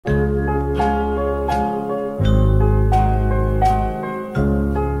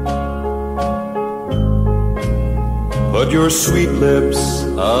Put your sweet lips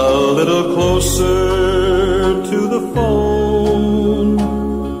a little closer to the phone.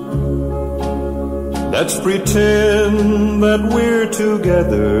 Let's pretend that we're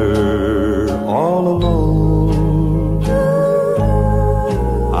together all alone.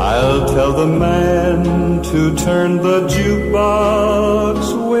 I'll tell the man to turn the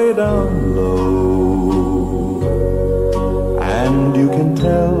jukebox way down low. And you can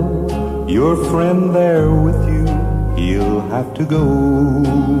tell your friend there with you, he'll have to go.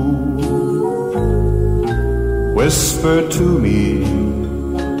 Whisper to me,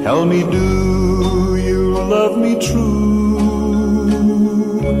 tell me, do you love me true?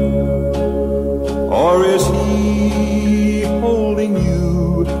 Or is he holding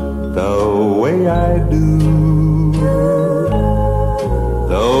you the way I do?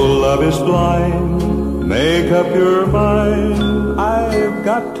 Though love is blind, make up your mind, I've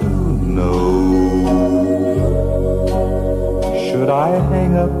got to know. Should I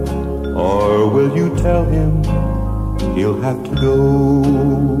hang up, or will you tell him he'll have to go?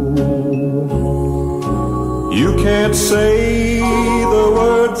 You can't say the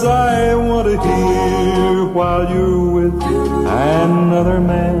words I want to hear while you're with another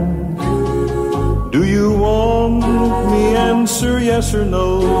man. Do you want me answer yes or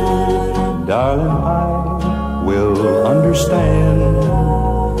no? Darling, I will understand.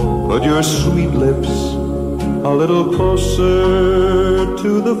 Put your sweet lips a little closer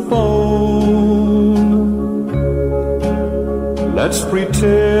to the phone. Let's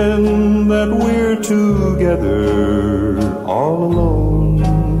pretend that we're together all alone.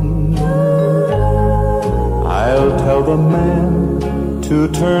 I'll tell the man to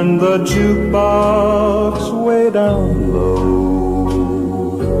turn the jukebox way down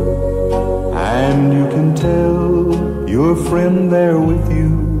low. And you can tell your friend there with you,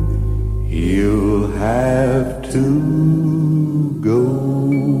 he'll have to go.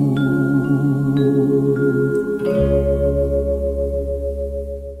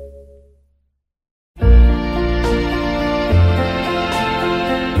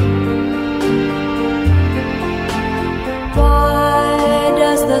 Why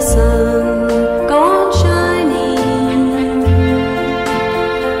does the sun go on shining?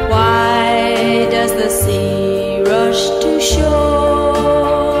 Why does the sea rush to shore?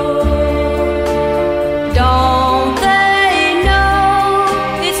 Don't they know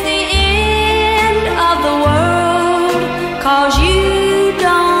it's the end of the world? 'Cause you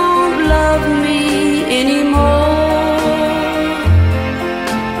don't love me anymore.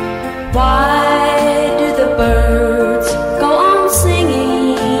 Why do the birds go on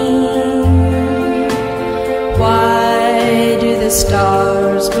singing? Why do the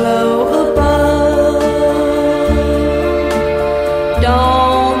stars glow above?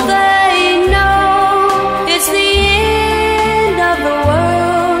 Don't they know it's the end of the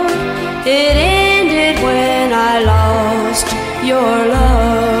world? It ended when I lost your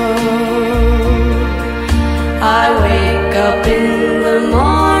love. I wake up in the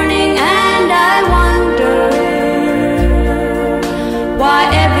morning and I wonder why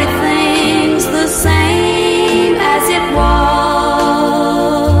everything's the same as it was.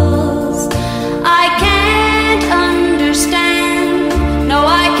 I can't understand, no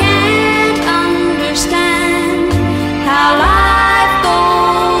I can't understand how life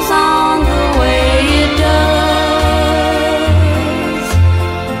goes on the way it does.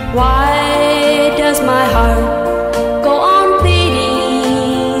 Why does my heart go on beating?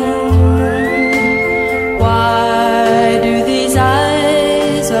 Why do these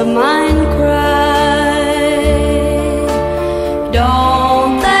eyes of mine cry?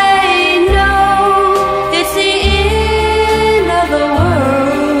 Don't they know it's the end of the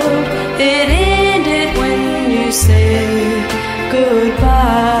world? It ended when you said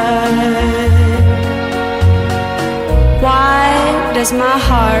goodbye. Why does my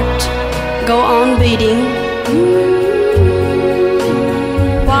heart go on beating?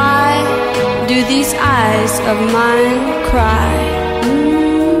 Why do these eyes of mine cry?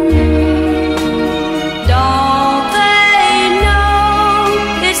 Don't they know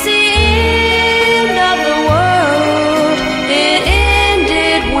it's the end of the world? It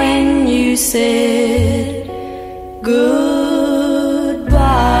ended when you said goodbye.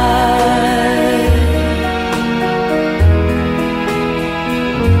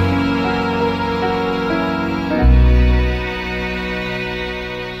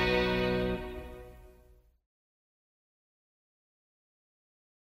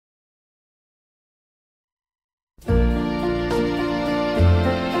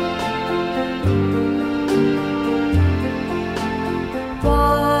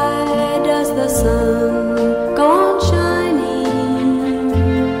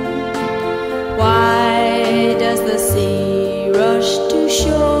 to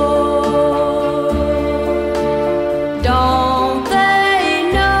shore. Don't they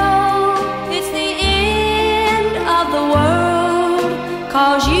know it's the end of the world,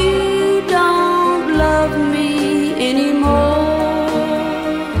 'cause you don't love me anymore?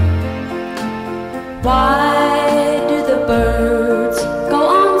 Why do the birds go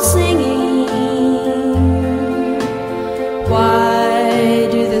on singing? Why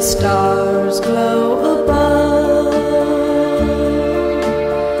do the stars glow above?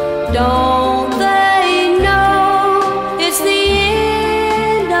 Don't they know it's the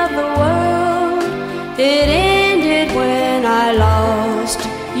end of the world? It ended when I lost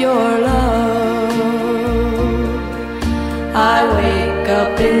your love. I wake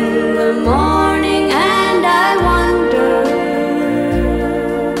up in the morning and I wonder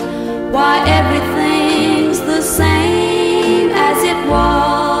why everything's the same as it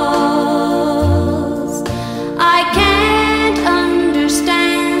was. I can't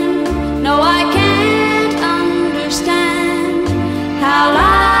understand, no I can't understand how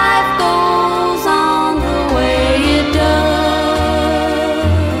life goes on the way it does.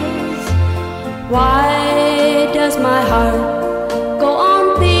 Why does my heart go on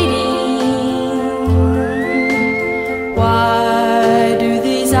beating? Why do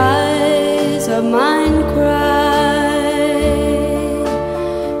these eyes of mine cry?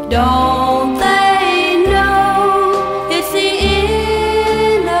 Don't they know it's the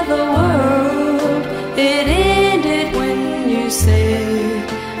end of the world? It ended when you said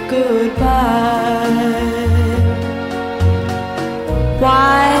goodbye.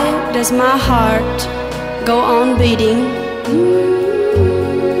 Why does my heart go on beating?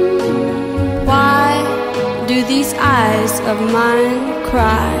 Why do these eyes of mine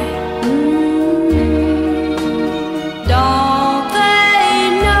cry? Don't they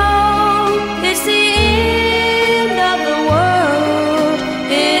know it's the end of the world?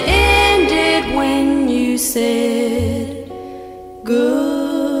 It ended when you said goodbye.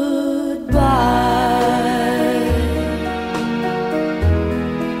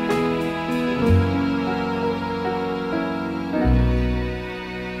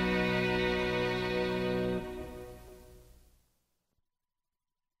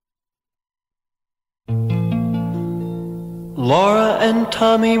 Laura and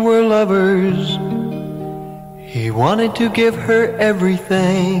Tommy were lovers. He wanted to give her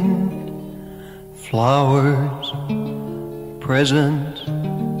everything: flowers, presents,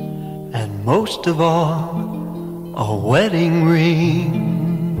 and most of all, a wedding ring.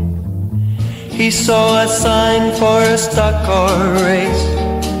 He saw a sign for a stock car race,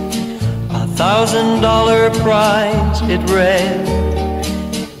 $1,000 prize it read.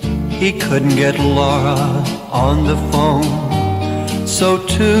 He couldn't get Laura on the phone, so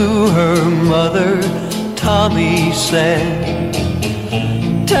to her mother, Tommy said,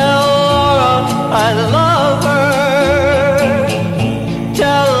 "Tell Laura I love her.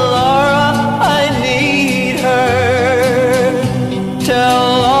 Tell Laura I need her. Tell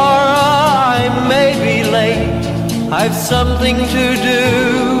Laura I may be late. I've something to do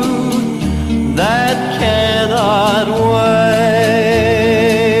that cannot wait."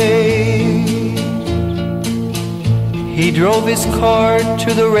 He drove his car to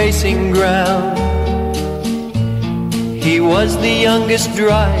the racing ground. He was the youngest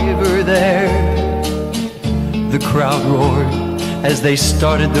driver there. The crowd roared as they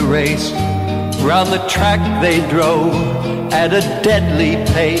started the race. Round the track they drove at a deadly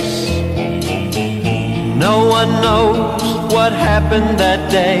pace. No one knows what happened that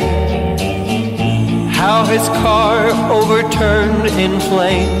day, how his car overturned in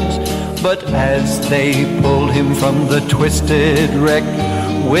flames. But as they pulled him from the twisted wreck,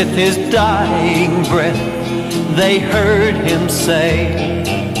 with his dying breath, they heard him say,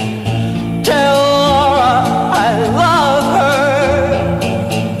 "Tell Laura I love her.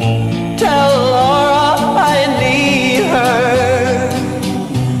 Tell Laura I need her.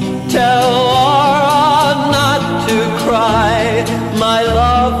 Tell Laura not to cry. My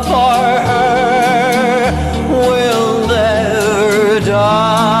love for her will never die."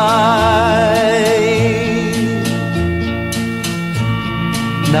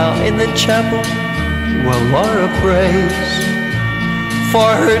 Now in the chapel, well, Laura prays for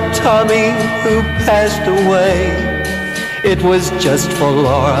her Tommy who passed away. It was just for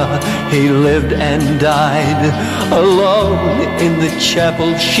Laura he lived and died. Alone in the chapel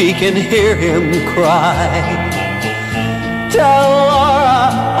she can hear him cry, "Tell Laura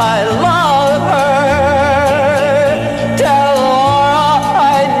I love her. Tell Laura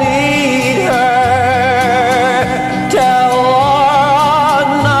I need her. Tell Laura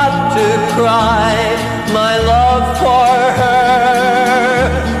not to cry. My love for her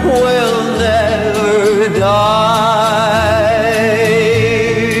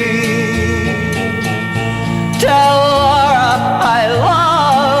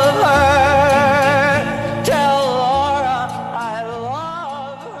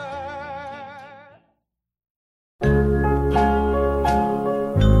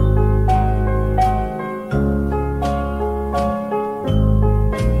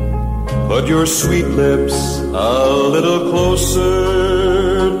your sweet lips a little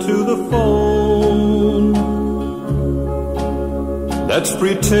closer to the phone. Let's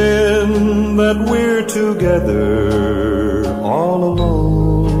pretend that we're together all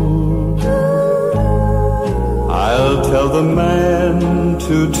alone. I'll tell the man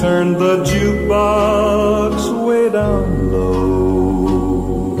to turn the jukebox way down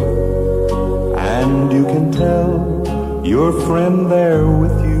low, and you can tell your friend there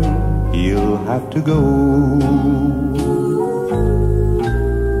with you he'll have to go.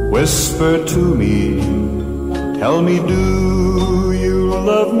 Whisper to me, tell me, do you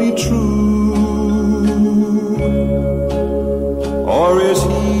love me true? Or is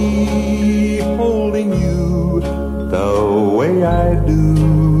he holding you the way I do?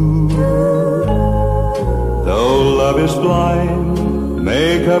 Though love is blind,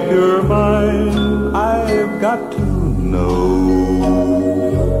 make up your mind, I've got to know.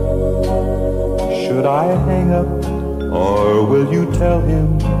 Should I hang up, or will you tell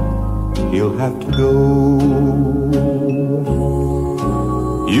him he'll have to go?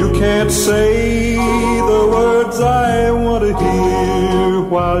 You can't say the words I want to hear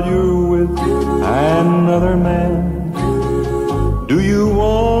while you're with another man. Do you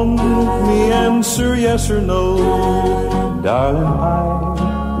want me answer yes or no? Darling,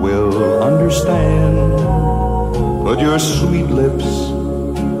 I will understand. Put your sweet lips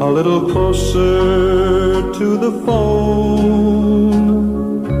a little closer to the phone.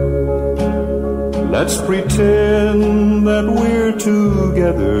 Let's pretend that we're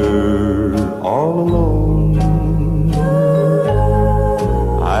together all alone.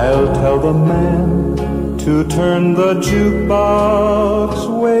 I'll tell the man to turn the jukebox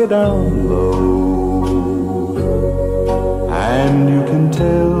way down low, and you can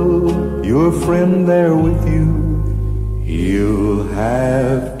tell your friend there with you he'll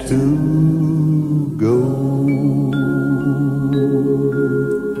have to go.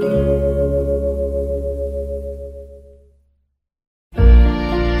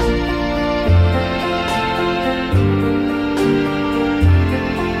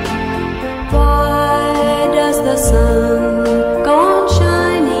 The sun go on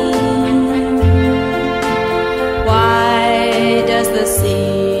shining? Why does the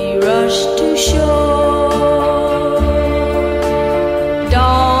sea rush to shore?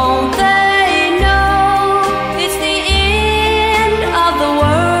 Don't they know it's the end of the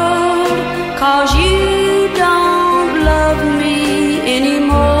world? 'Cause you don't love me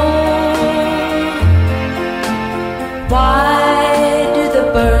anymore. Why do the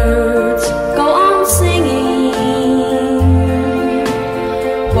birds go on singing?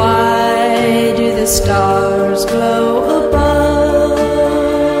 Why do the stars glow above?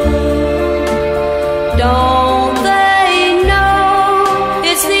 Don't they know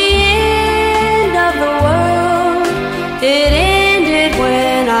it's the end of the world? It ended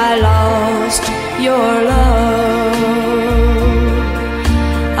when I lost your love.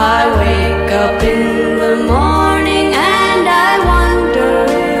 I wake up in the morning and I wonder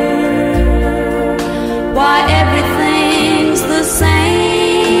why everything's the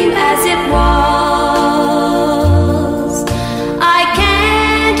same as it was. I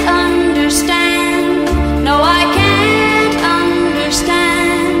can't understand, no I can't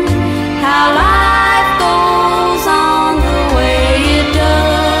understand how life goes on the way it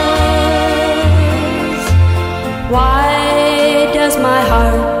does. Why does my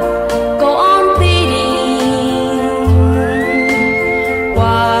heart go on beating?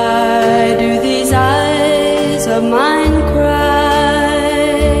 Why do these eyes of mine cry?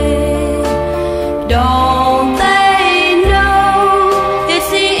 Don't they know it's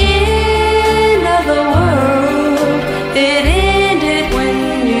the end of the world? It ended when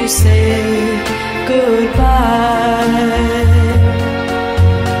you said goodbye.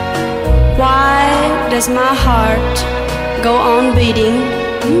 Why does my heart go on beating?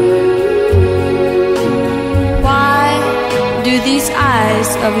 Why do these eyes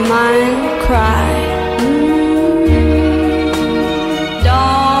of mine cry?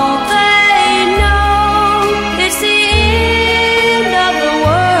 Don't they know it's the end of the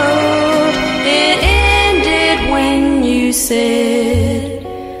world? It ended when you said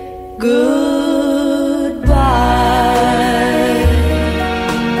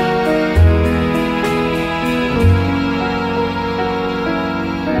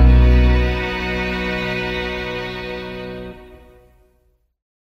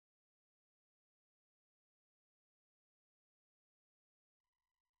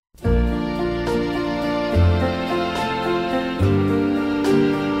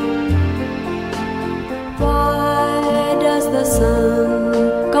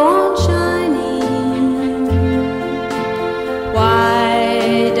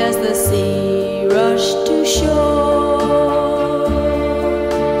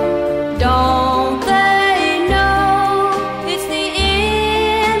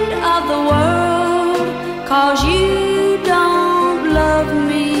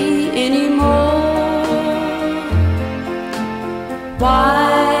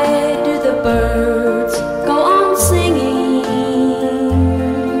Why do the birds go on singing?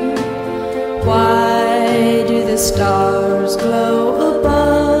 Why do the stars glow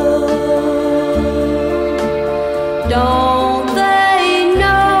above? Don't they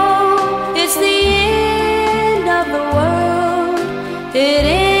know it's the end of the world? It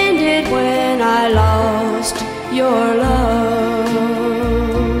ended when I lost your love.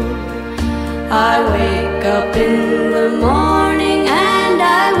 I wake up in the morning and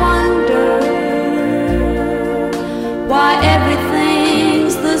I wonder why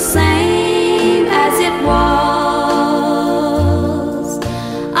everything's the same as it was.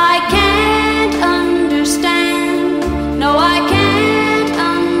 I can't understand, no I can't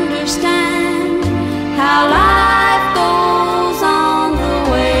understand how life goes on the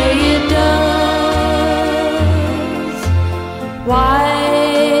way it does. Why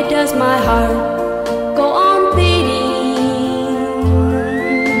does my heart go on beating?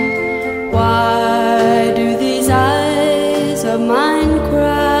 Why do these eyes of mine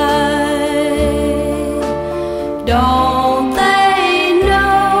cry? Don't they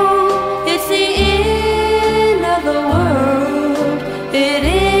know it's the end of the world? It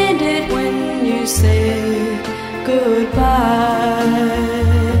ended when you said goodbye.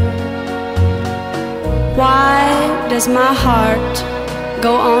 Why does my heart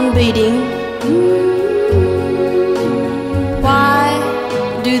go on beating? Why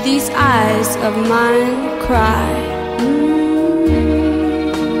do these eyes of mine cry?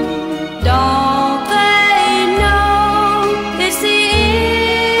 Don't they know it's the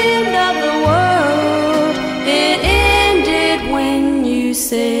end of the world? It ended when you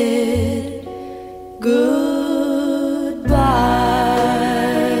said goodbye.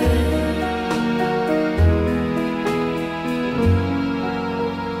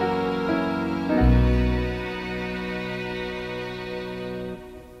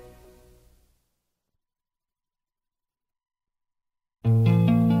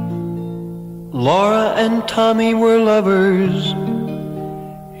 Laura and Tommy were lovers.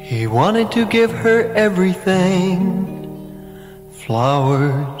 He wanted to give her everything.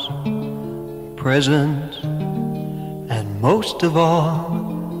 Flowers, presents, and most of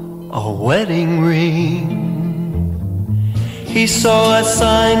all, a wedding ring. He saw a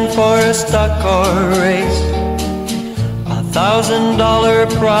sign for a stock car race, $1,000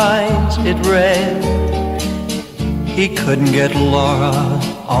 prize it read. He couldn't get Laura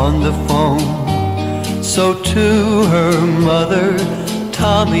on the phone, so to her mother,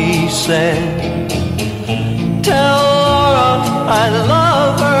 Tommy said, "Tell Laura I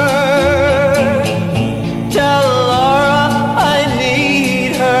love her. Tell Laura I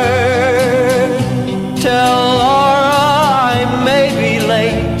need her. Tell Laura I may be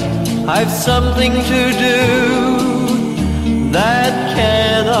late. I've something to do that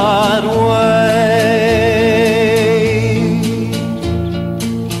cannot wait."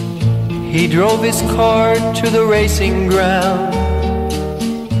 He drove his car to the racing ground.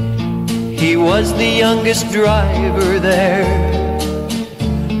 He was the youngest driver there.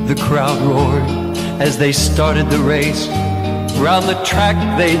 The crowd roared as they started the race. Round the track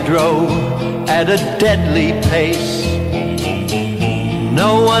they drove at a deadly pace.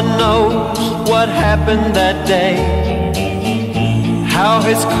 No one knows what happened that day, how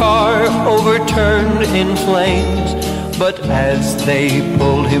his car overturned in flames. But as they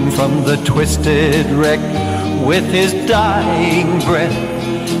pulled him from the twisted wreck, with his dying breath,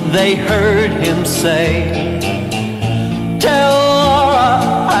 they heard him say, "Tell Laura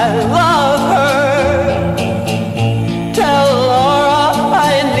I love her. Tell Laura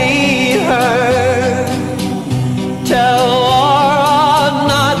I need her. Tell Laura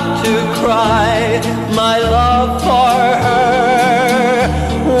not to cry. My love for her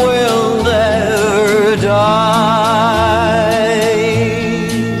will never die."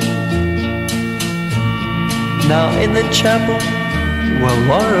 Now in the chapel, well,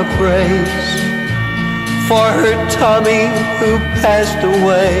 Laura prays for her Tommy who passed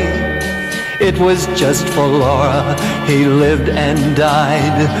away. It was just for Laura he lived and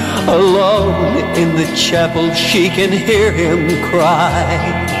died. Alone in the chapel she can hear him cry,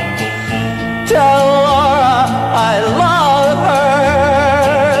 "Tell Laura I love her.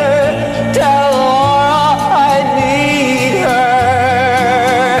 Tell Laura I need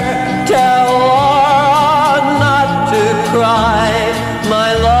her. Tell Laura not to cry. My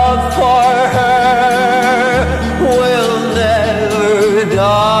love for her will never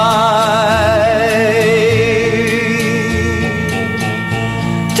die."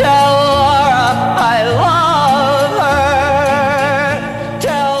 Tell Laura I love her.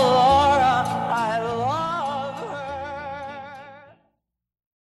 Tell Laura I love her.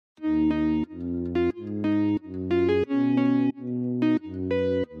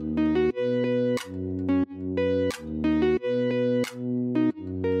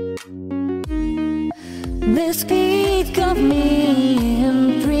 They speak of me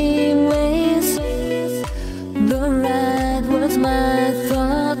in three ways. The right words, my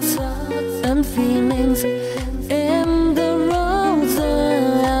thoughts and feelings, and the roads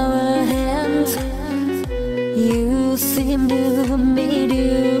of our hands. You seem to me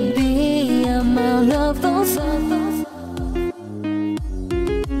to be among of those.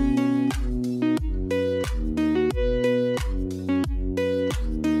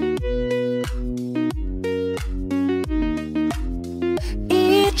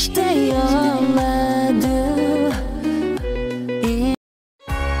 Each day all I do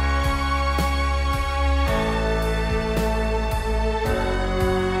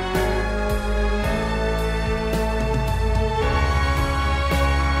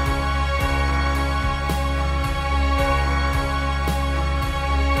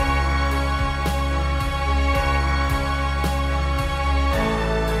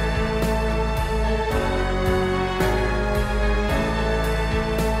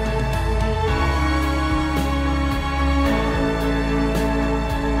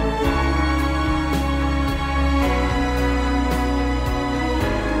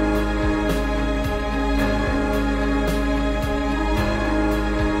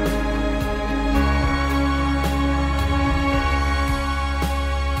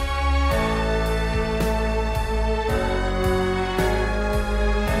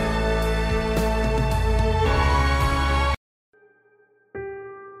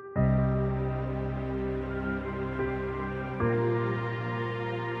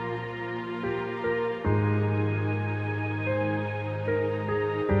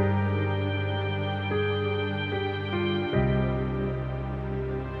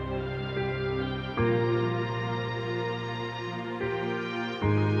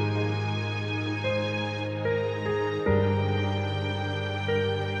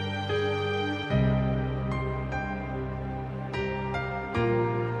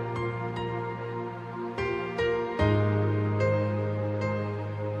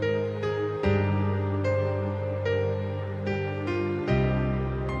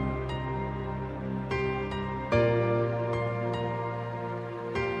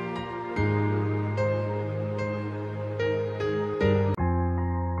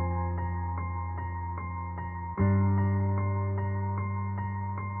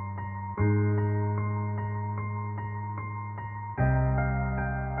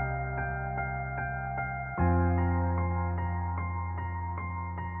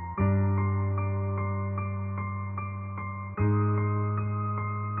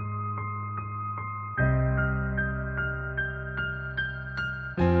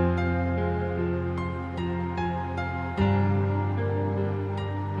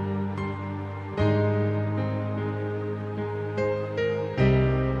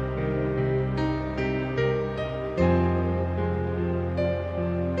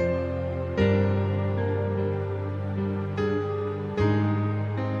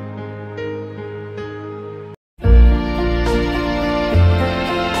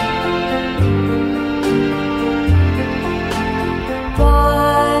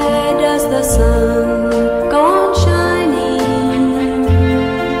is the sun gone shining?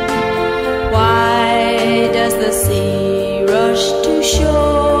 Why does the sea rush to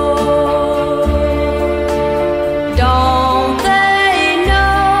shore? Don't they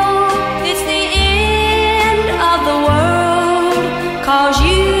know it's the end of the world, 'cause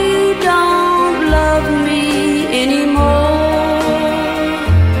you don't love me anymore?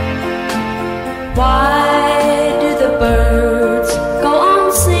 Why do the birds go on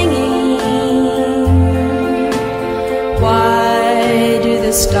singing? Why do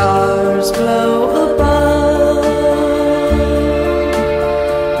the stars glow above?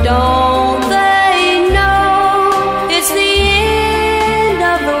 Don't they know it's the end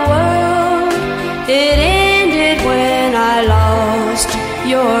of the world? It ended when I lost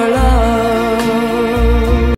your love.